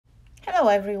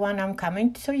Hello, everyone. I'm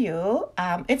coming to you.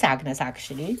 It's Agnes,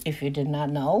 actually, if you did not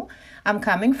know. I'm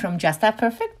coming from Just a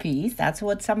Perfect Piece. That's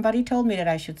what somebody told me that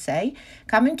I should say.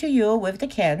 Coming to you with the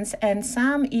cans and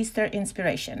some Easter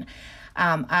inspiration.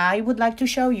 I would like to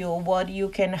show you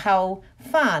how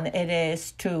fun it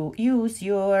is to use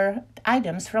your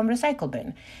items from recycle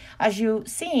bin. As you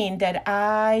seen that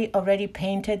I already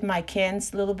painted my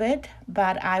cans a little bit,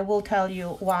 but I will tell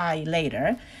you why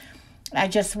later. I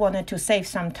just wanted to save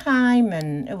some time,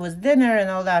 and it was dinner and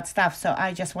all that stuff, so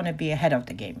I just want to be ahead of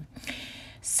the game.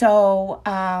 So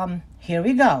here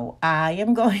we go. I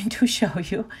am going to show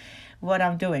you what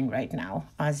I'm doing right now.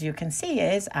 As you can see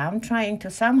is I'm trying to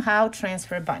somehow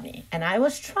transfer bunny, and I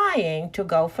was trying to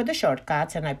go for the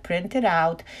shortcuts, and I printed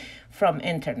out from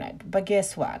internet. But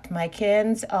guess what? My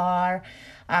cans are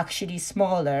actually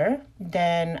smaller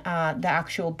than the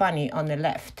actual bunny on the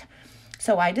left.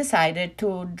 So I decided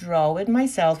to draw it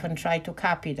myself and try to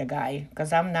copy the guy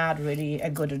because I'm not really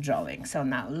good at drawing. So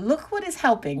now look what is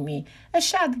helping me, a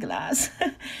shot glass.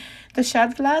 The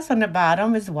shot glass on the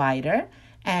bottom is wider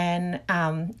and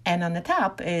on the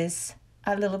top is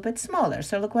a little bit smaller.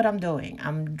 So look what I'm doing.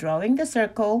 I'm drawing the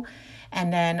circle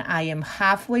and then I am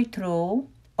halfway through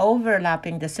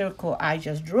overlapping the circle I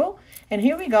just drew. And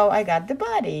here we go, I got the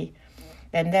body.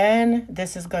 And then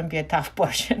this is going to be a tough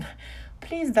portion.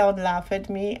 Please don't laugh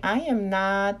at me. I am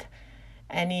not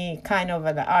any kind of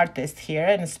an artist here,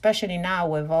 and especially now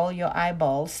with all your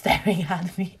eyeballs staring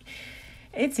at me.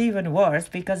 It's even worse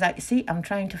because I'm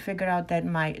trying to figure out that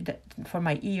for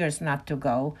my ears not to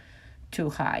go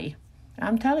too high.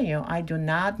 I'm telling you, I do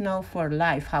not know for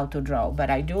life how to draw,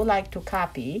 but I do like to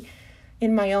copy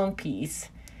in my own piece.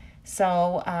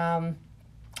 So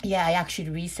yeah, I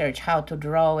actually researched how to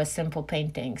draw a simple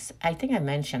paintings. I think I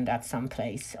mentioned that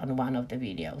someplace on one of the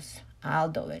videos. I'll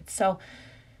do it. So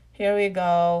here we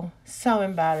go. So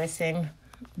embarrassing.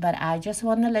 But I just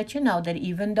want to let you know that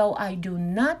even though I do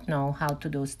not know how to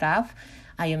do stuff,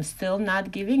 I am still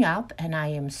not giving up and I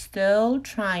am still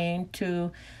trying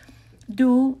to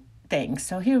do things.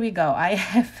 So here we go.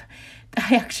 I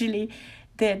actually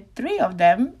did 3 of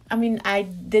them. I mean, I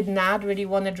did not really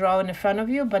want to draw in the front of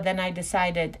you, but then I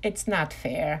decided it's not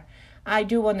fair. I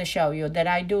do want to show you that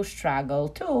I do struggle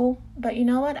too, but you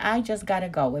know what? I just got to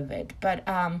go with it. But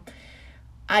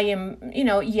I am,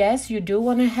 yes, you do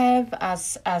want to have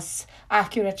as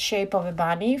accurate shape of a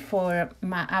bunny for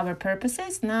our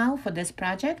purposes now for this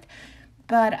project.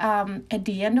 But at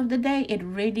the end of the day, it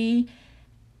really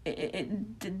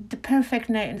the perfect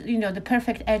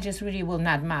edges really will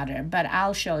not matter, but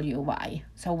I'll show you why.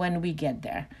 So when we get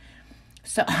there.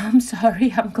 So I'm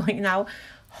sorry, I'm going now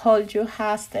hold you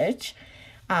hostage,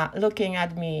 looking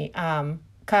at me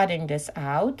cutting this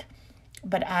out,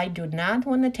 but I do not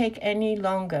want to take any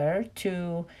longer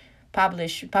to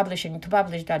publish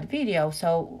that video.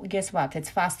 So guess what?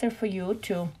 It's faster for you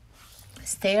to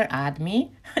stare at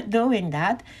me doing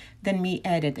that than me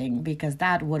editing, because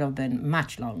that would have been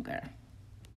much longer.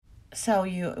 So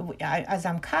as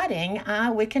I'm cutting,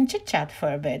 we can chit chat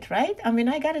for a bit, right? I mean,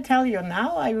 I gotta tell you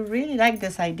now, I really like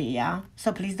this idea.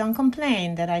 So please don't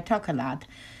complain that I talk a lot.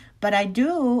 But I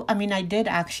did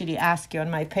actually ask you on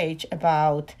my page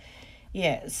about,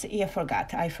 yes, I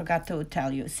forgot to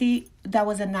tell you. See, that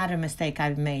was another mistake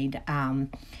I've made.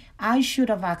 I should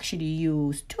have actually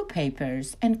used 2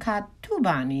 papers and cut 2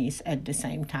 bunnies at the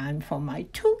same time for my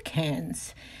 2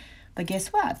 cans. But guess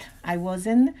what? I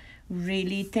wasn't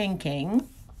really thinking,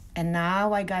 and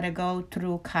now I gotta go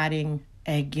through cutting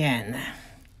again.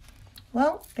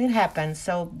 Well, it happens,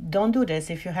 so don't do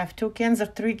this. If you have 2 cans or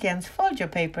 3 cans, fold your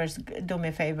papers, do me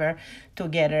a favor,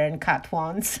 together and cut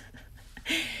once.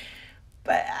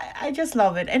 But I just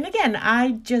love it. And again,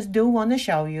 I just do want to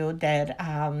show you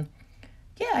that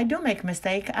yeah, I do make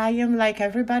mistake. I am like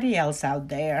everybody else out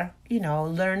there,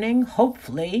 learning.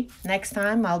 Hopefully, next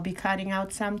time I'll be cutting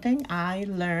out something, I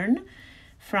learn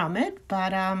from it.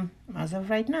 But as of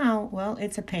right now, well,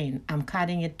 it's a pain. I'm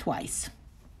cutting it twice.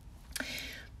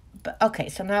 But okay,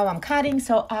 so now I'm cutting.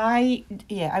 So I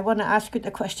want to ask you the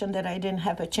question that I didn't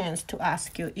have a chance to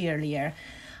ask you earlier.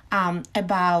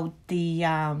 About the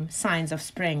signs of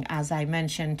spring, as I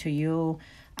mentioned to you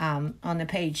on the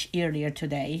page earlier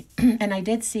today. And I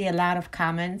did see a lot of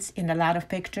comments in a lot of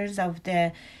pictures of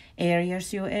the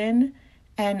areas you're in.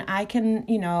 And I can,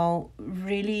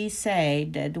 really say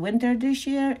that winter this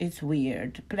year is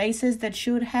weird. Places that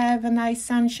should have a nice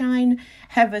sunshine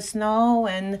have a snow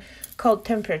and cold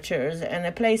temperatures. And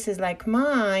the places like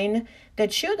mine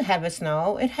that should have a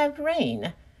snow, it have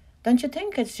rain. Don't you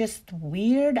think it's just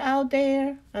weird out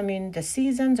there? I mean, the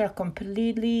seasons are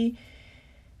completely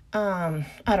out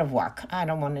of whack. I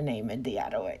don't want to name it the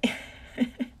other way.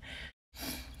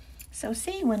 So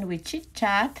see, when we chit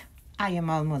chat, I am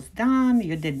almost done.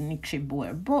 You didn't actually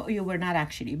you were not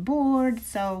actually bored,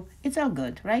 so it's all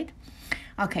good, right?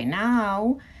 Okay,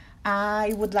 now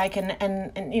I would like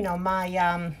and you know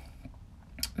my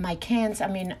cans, I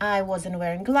mean, I wasn't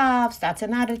wearing gloves. That's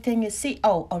another thing. You see,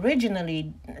 oh,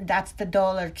 originally that's the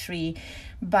Dollar Tree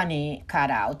bunny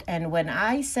cutout. And when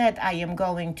I said I am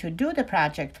going to do the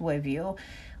project with you,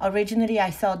 originally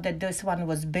I thought that this one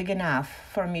was big enough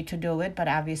for me to do it, but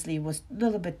obviously it was a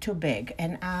little bit too big.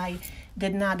 And I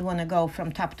did not want to go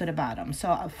from top to the bottom.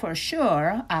 So for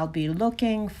sure, I'll be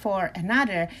looking for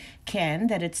another can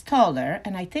that it's taller.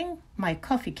 And I think my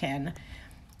coffee can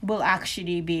will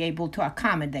actually be able to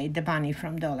accommodate the bunny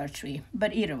from Dollar Tree.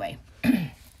 But either way.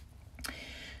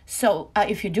 So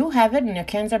if you do have it and your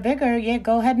cans are bigger, yeah,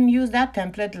 go ahead and use that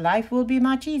template. Life will be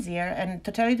much easier. And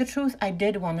to tell you the truth, I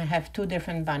did want to have two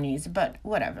different bunnies, but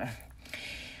whatever.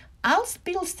 I'll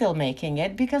be still making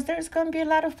it because there's going to be a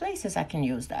lot of places I can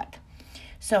use that.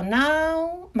 So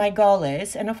now my goal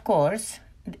is, and of course,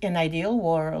 in ideal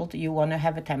world, you want to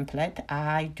have a template.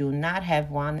 I do not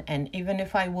have one, and even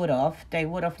if I would have, they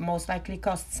would have most likely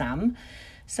cost some.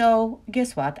 So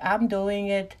guess what? I'm doing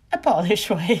it a Polish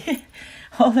way,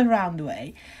 all around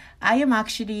way. I am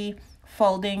actually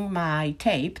folding my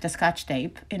tape, the Scotch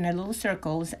tape, in a little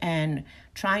circles and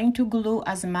trying to glue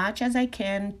as much as I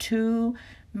can to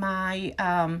my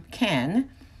can.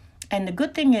 And the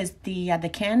good thing is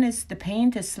the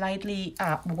paint is slightly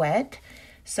wet,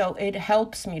 so it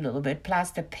helps me a little bit.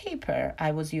 Plus the paper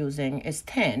I was using is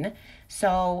thin,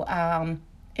 so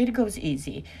it goes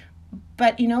easy.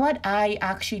 But you know what? I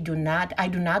do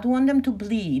not want them to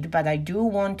bleed, but I do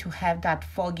want to have that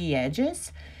foggy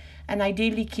edges and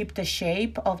ideally keep the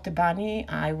shape of the bunny.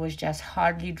 I was just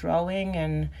hardly drawing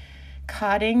and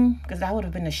cutting because that would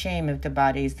have been a shame if the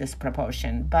body is this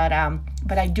proportion. But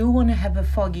I do want to have a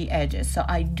foggy edges, so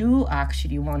I do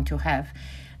actually want to have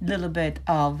a little bit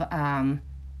of fog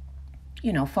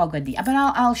at the, but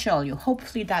I'll show you.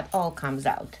 Hopefully that all comes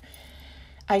out.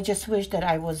 I just wish that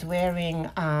I was wearing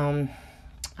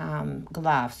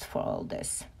gloves for all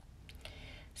this.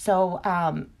 So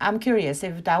I'm curious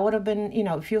if that would have been,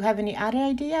 if you have any other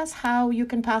ideas how you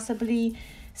can possibly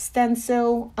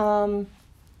stencil, something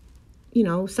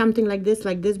like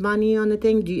this bunny on the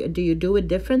thing. Do you do it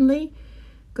differently?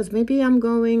 Because maybe I'm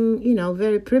going,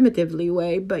 very primitively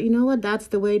way, but you know what? That's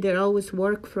the way they always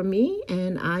work for me,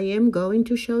 and I am going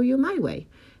to show you my way.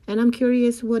 And I'm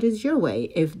curious, what is your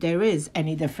way, if there is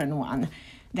any different one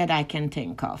that I can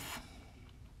think of?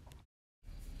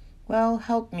 Well,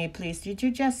 help me, please. Did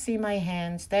you just see my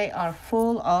hands? They are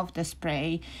full of the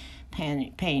spray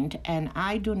paint, and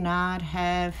I do not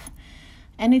have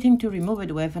anything to remove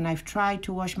it with, and I've tried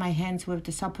to wash my hands with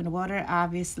the soap and water.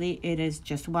 Obviously, it is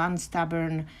just one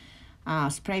stubborn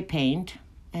spray paint.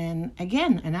 And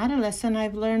again, another lesson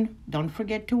I've learned, don't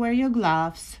forget to wear your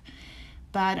gloves.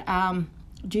 But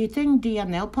do you think the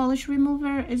nail polish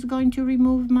remover is going to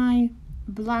remove my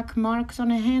black marks on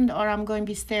a hand, or I'm going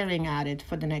to be staring at it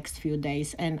for the next few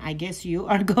days? And I guess you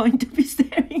are going to be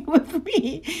staring with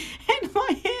me and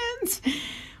my hands,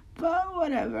 but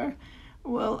whatever.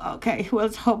 Well, okay,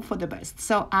 let's hope for the best.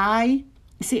 So I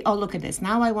see, oh, look at this.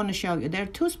 Now I want to show you. There are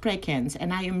two spray cans,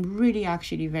 and I am really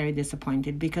actually very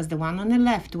disappointed because the one on the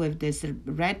left with this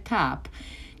red top,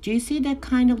 do you see that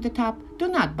kind of the top? Do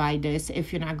not buy this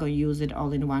if you're not going to use it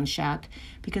all in one shot,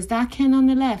 because that can on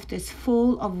the left is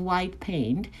full of white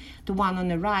paint. The one on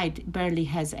the right barely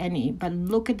has any, but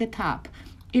look at the top.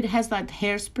 It has that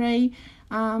hairspray,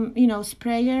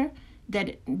 sprayer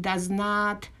that does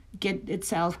not get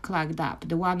itself clogged up.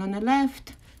 The one on the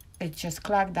left, it's just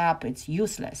clogged up. It's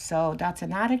useless. So that's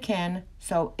another can.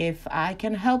 So if I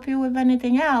can help you with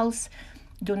anything else,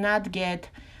 do not get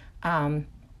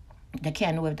the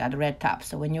can with that red top.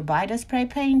 So when you buy the spray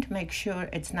paint, make sure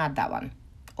it's not that one.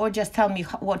 Or just tell me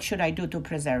what should I do to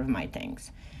preserve my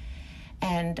things.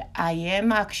 And I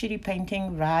am actually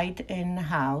painting right in the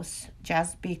house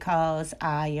just because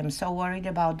I am so worried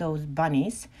about those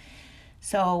bunnies.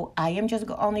 So I am just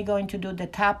only going to do the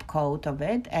top coat of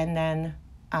it and then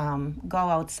go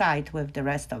outside with the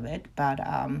rest of it. But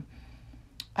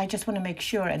I just want to make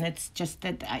sure, and it's just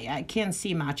that I can't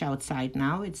see much outside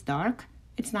now. It's dark.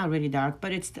 It's not really dark,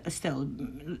 but it's still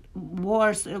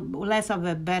less of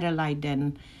a better light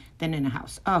than in a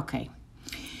house. Okay.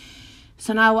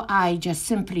 So now I just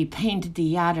simply paint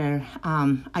the other.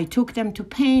 I took them to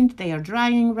paint. They are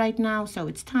drying right now, so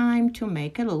it's time to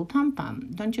make a little pom-pom.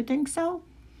 Don't you think so?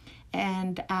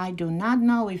 And I do not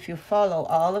know if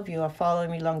all of you are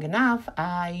following me long enough.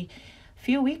 I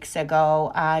few weeks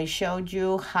ago, I showed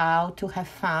you how to have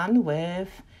fun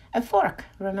with a fork,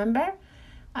 remember?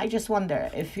 I just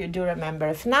wonder if you do remember.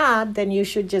 If not, then you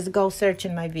should just go search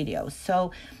in my videos.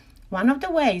 So one of the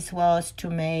ways was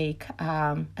to make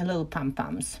a little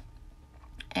pom-poms.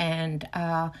 And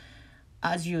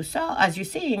as you're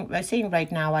seeing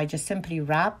right now, I just simply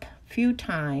wrap a few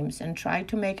times and try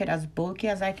to make it as bulky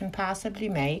as I can possibly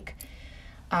make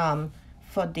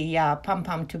for the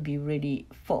pom-pom to be really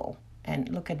full. And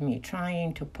look at me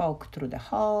trying to poke through the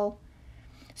hole.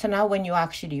 So now when you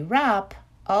actually wrap,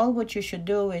 all what you should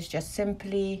do is just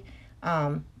simply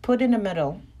put in the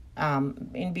middle,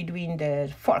 in between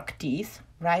the fork teeth,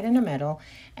 right in the middle,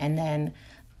 and then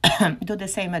do the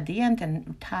same at the end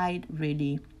and tie it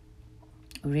really,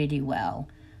 really well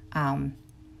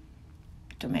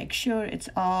to make sure it's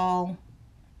all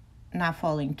not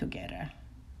falling together.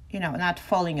 You know, not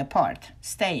falling apart,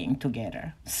 staying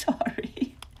together.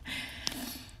 Sorry.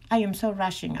 I am so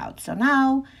rushing out. So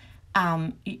now,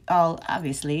 all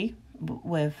obviously,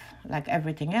 with like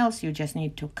everything else, you just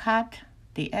need to cut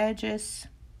the edges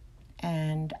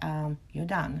and you're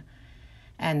done.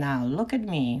 And now look at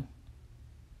me.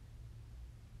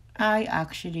 I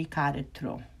actually cut it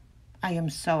through. I am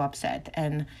so upset.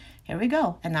 And here we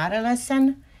go. Another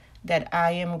lesson that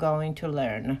I am going to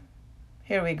learn.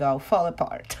 Here we go. Fall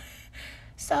apart.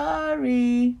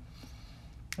 Sorry.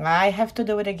 I have to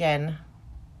do it again.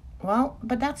 Well,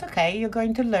 but that's okay. You're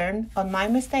going to learn on my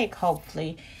mistake,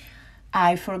 hopefully.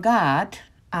 I forgot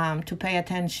to pay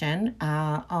attention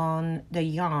on the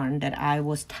yarn that I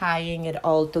was tying it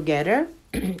all together.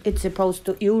 It's supposed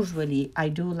to, usually I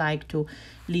do like to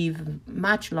leave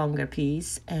much longer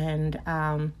piece and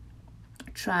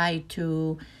try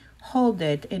to hold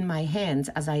it in my hands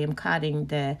as I am cutting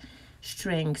the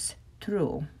strings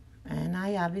through. And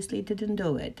I obviously didn't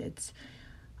do it. It's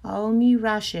all me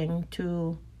rushing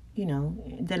to, you know,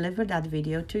 deliver that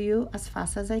video to you as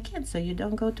fast as I can so you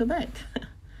don't go to bed.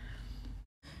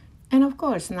 And of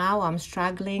course, now I'm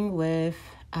struggling with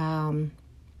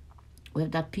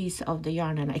that piece of the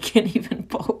yarn and I can't even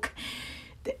poke.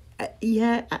 Don't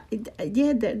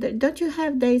you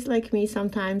have days like me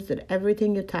sometimes that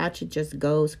everything you touch, it just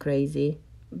goes crazy?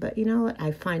 But you know what?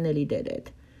 I finally did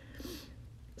it.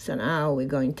 So now we're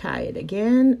going to tie it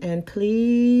again, and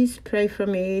please pray for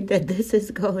me that this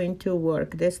is going to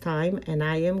work this time, and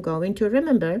I am going to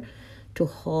remember to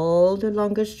hold the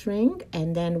longer string,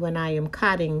 and then when I am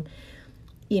cutting,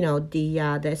 you know,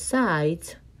 the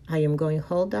sides, I am going to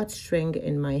hold that string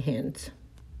in my hands.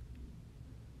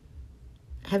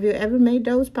 Have you ever made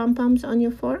those pom-poms on your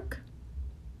fork?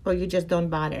 Or you just don't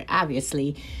bother?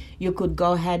 Obviously, you could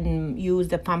go ahead and use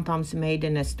the pom-poms made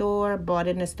in a store, bought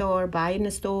in a store, buy in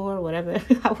a store, whatever,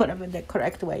 whatever the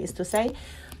correct way is to say.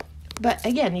 But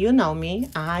again, you know me,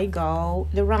 I go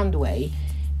the round way.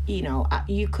 You know,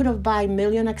 you could have buy a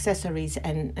million accessories,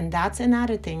 and that's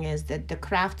another thing is that the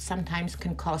craft sometimes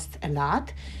can cost a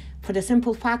lot. For the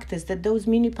simple fact is that those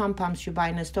mini pom-poms you buy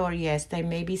in a store, yes, they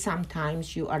maybe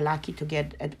sometimes you are lucky to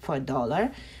get it for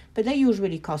 $1, but they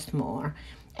usually cost more.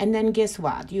 And then guess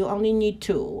what? You only need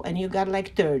 2 and you got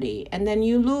like 30 and then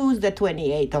you lose the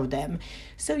 28 of them.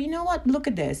 So you know what? Look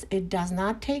at this. It does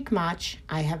not take much.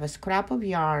 I have a scrap of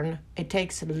yarn. It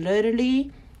takes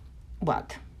literally,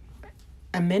 what?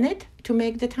 A minute to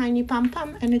make the tiny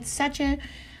pom-pom, and it's such a,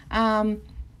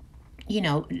 you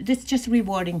know, this just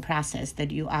rewarding process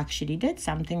that you actually did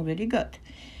something really good.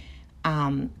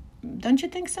 Don't you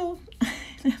think so?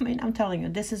 I mean, I'm telling you,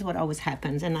 this is what always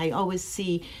happens. And I always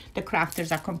see the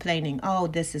crafters are complaining, oh,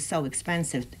 this is so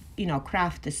expensive. You know,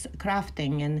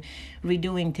 crafting and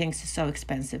redoing things is so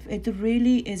expensive. It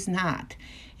really is not.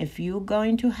 If you're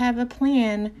going to have a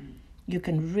plan, you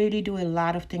can really do a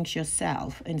lot of things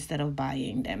yourself instead of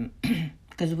buying them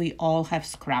because we all have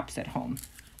scraps at home.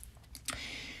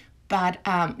 But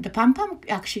the pom-pom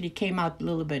actually came out a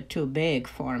little bit too big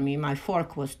for me. My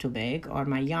fork was too big or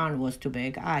my yarn was too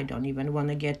big. I don't even want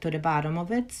to get to the bottom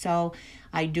of it. So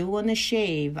I do want to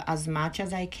shave as much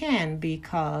as I can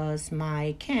because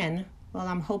my can, well,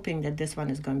 I'm hoping that this one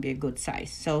is going to be a good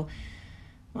size. So,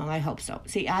 well, I hope so.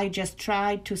 See, I just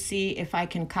tried to see if I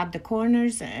can cut the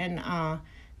corners and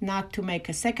not to make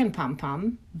a second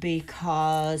pom-pom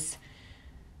because...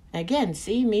 Again,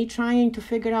 see, me trying to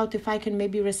figure out if I can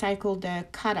maybe recycle the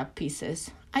cut-up pieces.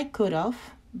 I could have,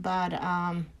 but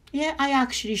yeah, I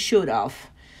actually should have.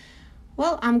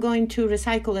 Well, I'm going to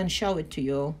recycle and show it to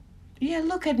you. Yeah,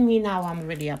 look at me now. I'm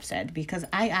really upset because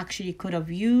I actually could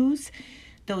have used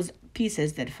those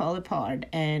pieces that fall apart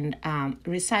and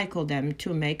recycle them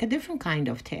to make a different kind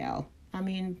of tail. I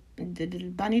mean, the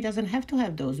bunny doesn't have to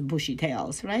have those bushy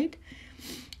tails, right?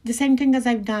 The same thing as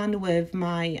I've done with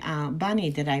my bunny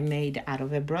that I made out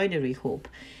of embroidery hoop.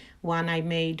 One I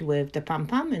made with the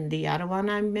pom-pom and the other one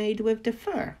I made with the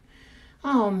fur.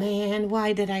 Oh man,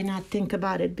 why did I not think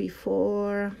about it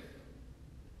before?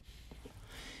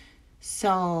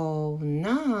 So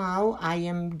now I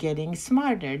am getting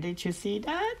smarter. Did you see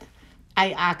that?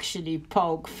 I actually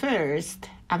poke first.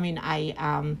 I mean,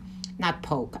 not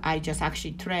poke. I just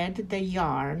actually thread the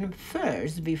yarn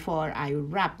first before I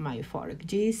wrap my fork.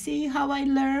 Do you see how I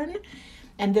learn?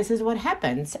 And this is what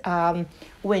happens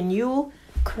when you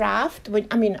craft.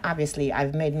 I mean, obviously,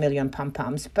 I've made million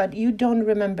pom-poms, but you don't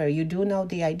remember. You do know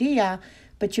the idea,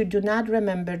 but you do not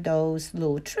remember those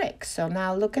little tricks. So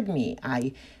now look at me.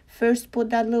 I first put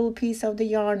that little piece of the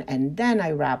yarn and then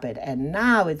I wrap it, and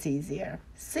now it's easier.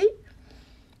 See?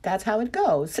 That's how it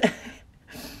goes.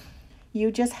 You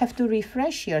just have to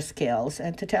refresh your skills.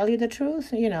 And to tell you the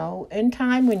truth, you know, in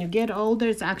time when you get older,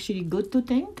 it's actually good to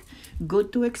think,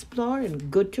 good to explore, and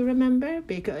good to remember,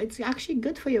 because it's actually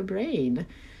good for your brain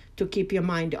to keep your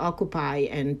mind occupied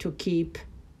and to keep,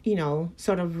 you know,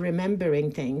 sort of remembering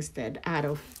things that out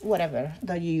of whatever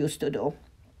that you used to do.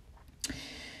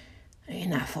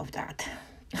 Enough of that.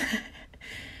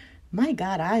 My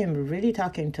God, I am really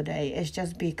talking today. It's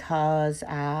just because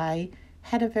I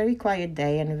had a very quiet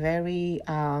day and a very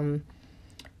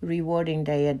rewarding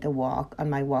day at the walk, on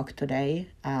my walk today.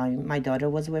 My daughter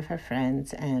was with her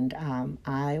friends, and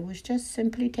I was just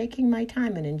simply taking my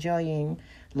time and enjoying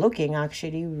looking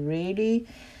actually really,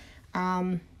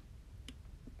 you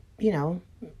know,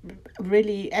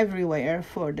 really everywhere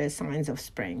for the signs of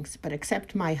springs. But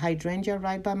except my hydrangea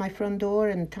right by my front door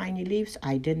and tiny leaves,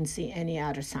 I didn't see any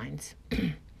other signs.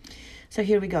 So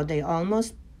here we go. They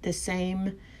almost the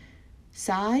same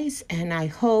size, and I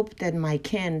hope that my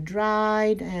can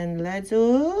dried, and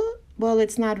well,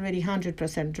 it's not really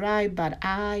 100% dry, but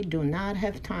I do not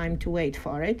have time to wait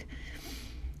for it.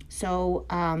 So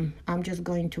I'm just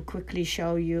going to quickly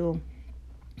show you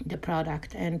the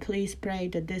product, and please pray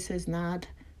that this is not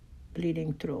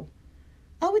bleeding through.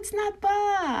 Oh, it's not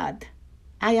bad.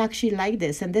 I actually like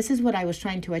this, and this is what I was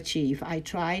trying to achieve. I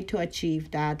tried to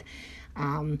achieve that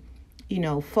you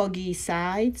know, foggy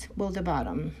sides. Well, the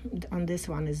bottom on this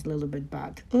one is a little bit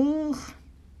bad. Ugh,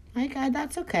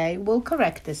 that's okay. We'll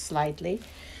correct this slightly.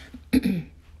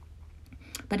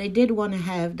 But I did want to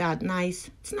have that nice,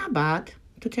 it's not bad.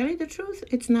 To tell you the truth,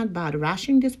 it's not bad.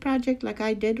 Rushing this project like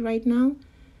I did right now,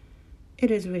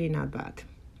 it is really not bad.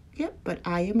 Yep, but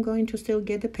I am going to still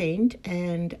get the paint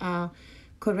and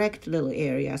correct little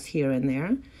areas here and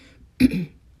there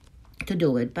to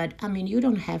do it. But I mean, you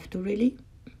don't have to really,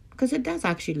 because it does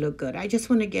actually look good. I just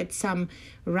want to get some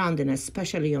roundness,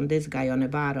 especially on this guy on the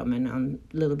bottom and on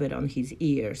a little bit on his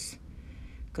ears,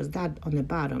 because that on the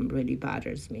bottom really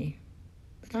bothers me.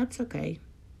 But that's okay.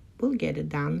 We'll get it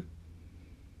done.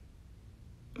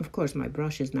 Of course, my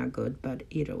brush is not good, but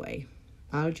either way,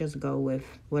 I'll just go with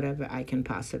whatever I can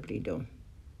possibly do.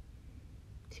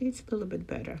 See, it's a little bit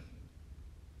better.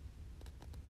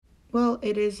 Well,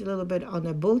 it is a little bit on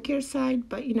the bulkier side,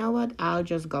 but you know what? I'll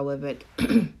just go with it.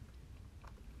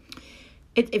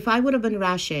 If I would have been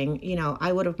rushing, you know,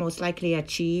 I would have most likely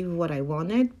achieved what I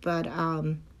wanted, but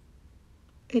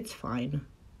it's fine.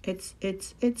 It's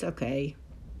okay.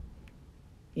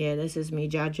 Yeah, this is me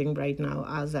judging right now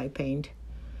as I paint.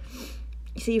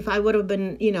 See, if I would have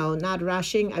been, you know, not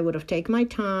rushing, I would have taken my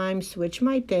time, switched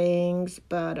my things,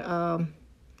 but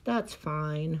that's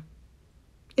fine.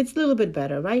 It's a little bit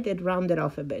better, right? It rounded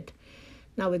off a bit.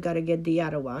 Now we got to get the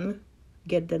other one,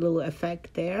 get the little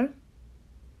effect there.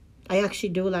 I actually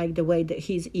do like the way that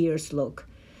his ears look.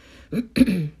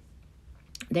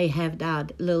 They have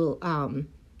that little,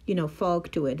 you know,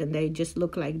 fog to it, and they just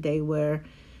look like they were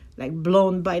like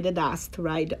blown by the dust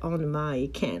right on my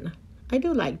can. I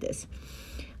do like this.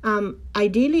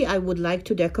 Ideally, I would like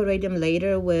to decorate them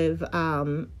later with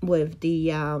the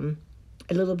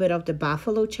a little bit of the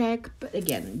buffalo check. But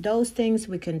again, those things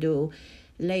we can do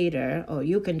later, or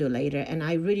you can do later, and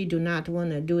I really do not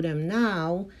want to do them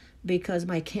now because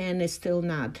my can is still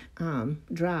not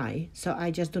dry. So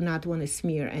I just do not want to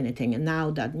smear anything. And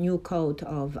now that new coat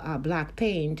of black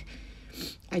paint,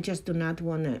 I just do not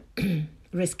want to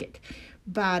risk it.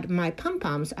 But my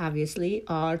pom-poms obviously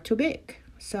are too big.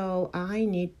 So I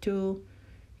need to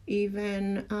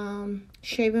even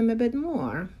shave them a bit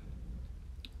more.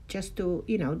 Just to,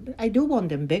 you know, I do want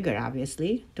them bigger,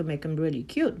 obviously, to make them really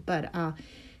cute. But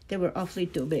they were awfully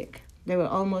too big. They were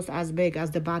almost as big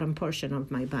as the bottom portion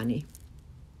of my bunny.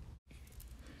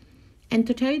 And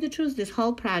to tell you the truth, this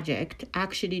whole project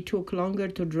actually took longer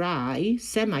to dry,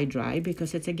 semi-dry,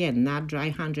 because it's, again, not dry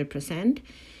 100%,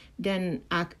 than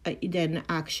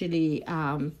actually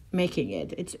making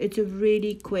it. It's a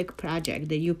really quick project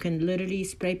that you can literally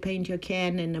spray paint your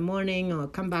can in the morning or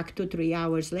come back 2-3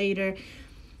 hours later.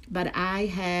 But I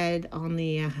had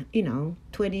only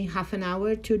 20 half an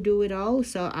hour to do it all,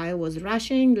 so I was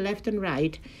rushing left and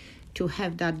right to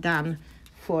have that done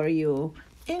for you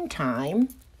in time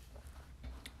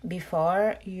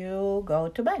before you go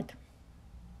to bed.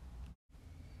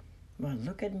 Well,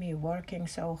 look at me working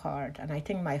so hard, and I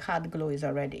think my hot glue is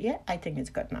already, yeah, I think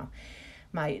it's good now.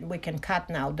 We can cut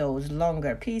now those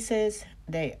longer pieces.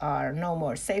 They are no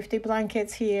more safety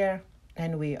blankets here,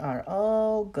 and we are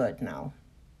all good now.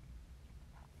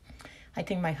 I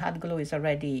think my hot glue is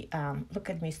already, look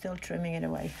at me still trimming it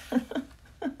away.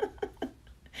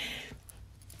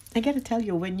 I gotta tell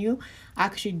you, when you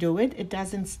actually do it, it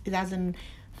doesn't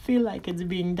feel like it's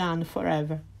being done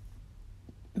forever.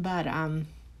 But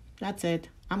that's it.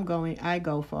 I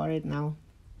go for it now.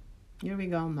 Here we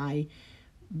go. My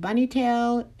bunny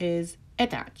tail is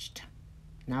attached.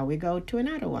 Now we go to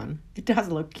another one. It does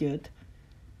look cute.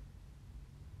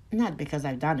 Not because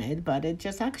I've done it, but it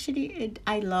just actually,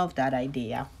 I love that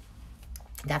idea.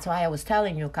 That's why I was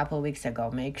telling you a couple of weeks ago,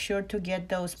 make sure to get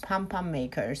those pom-pom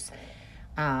makers.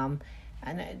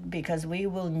 Because we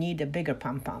will need the bigger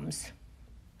pom-poms.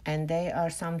 And they are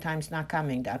sometimes not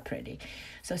coming that pretty.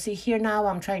 So see here now,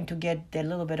 I'm trying to get a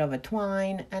little bit of a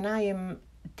twine, and I am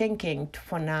thinking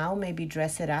for now, maybe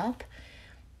dress it up.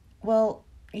 Well,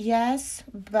 yes,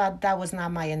 but that was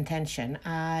not my intention.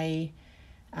 I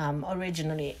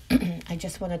originally, I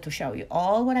just wanted to show you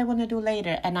all what I want to do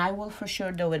later, and I will for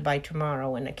sure do it by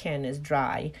tomorrow when the can is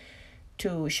dry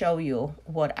to show you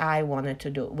what I wanted to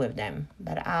do with them.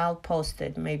 But I'll post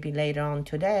it maybe later on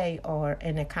today or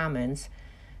in the comments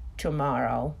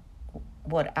tomorrow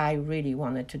what I really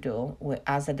wanted to do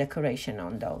as a decoration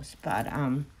on those. But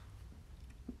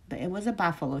it was a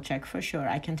buffalo check for sure,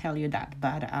 I can tell you that.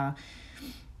 But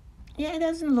yeah, it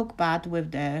doesn't look bad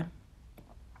with the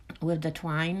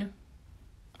twine.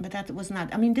 But that was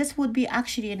not, I mean, this would be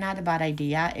actually not a bad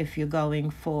idea if you're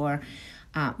going for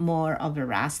more of a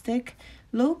rustic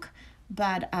look.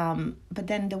 But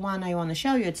then the one I want to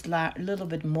show you, it's a little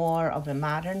bit more of a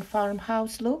modern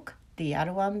farmhouse look. The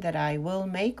other one that I will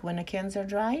make when the cans are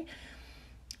dry.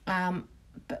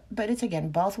 But it's, again,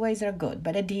 both ways are good.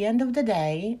 But at the end of the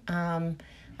day,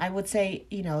 I would say,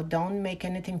 don't make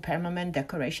anything permanent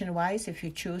decoration-wise if you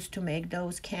choose to make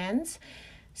those cans,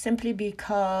 simply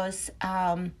because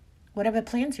whatever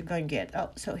plants you're going to get.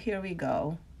 Oh, so here we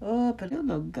go. Oh, but it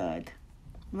look good.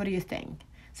 What do you think?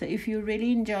 So if you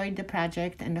really enjoyed the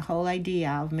project and the whole idea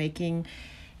of making,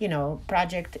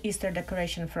 project Easter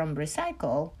decoration from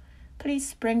recycle, please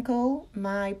sprinkle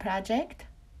my project.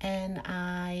 And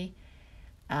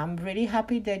I'm really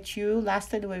happy that you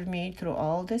lasted with me through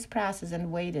all this process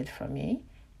and waited for me.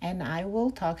 And I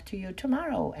will talk to you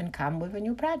tomorrow and come with a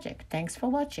new project. Thanks for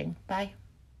watching. Bye.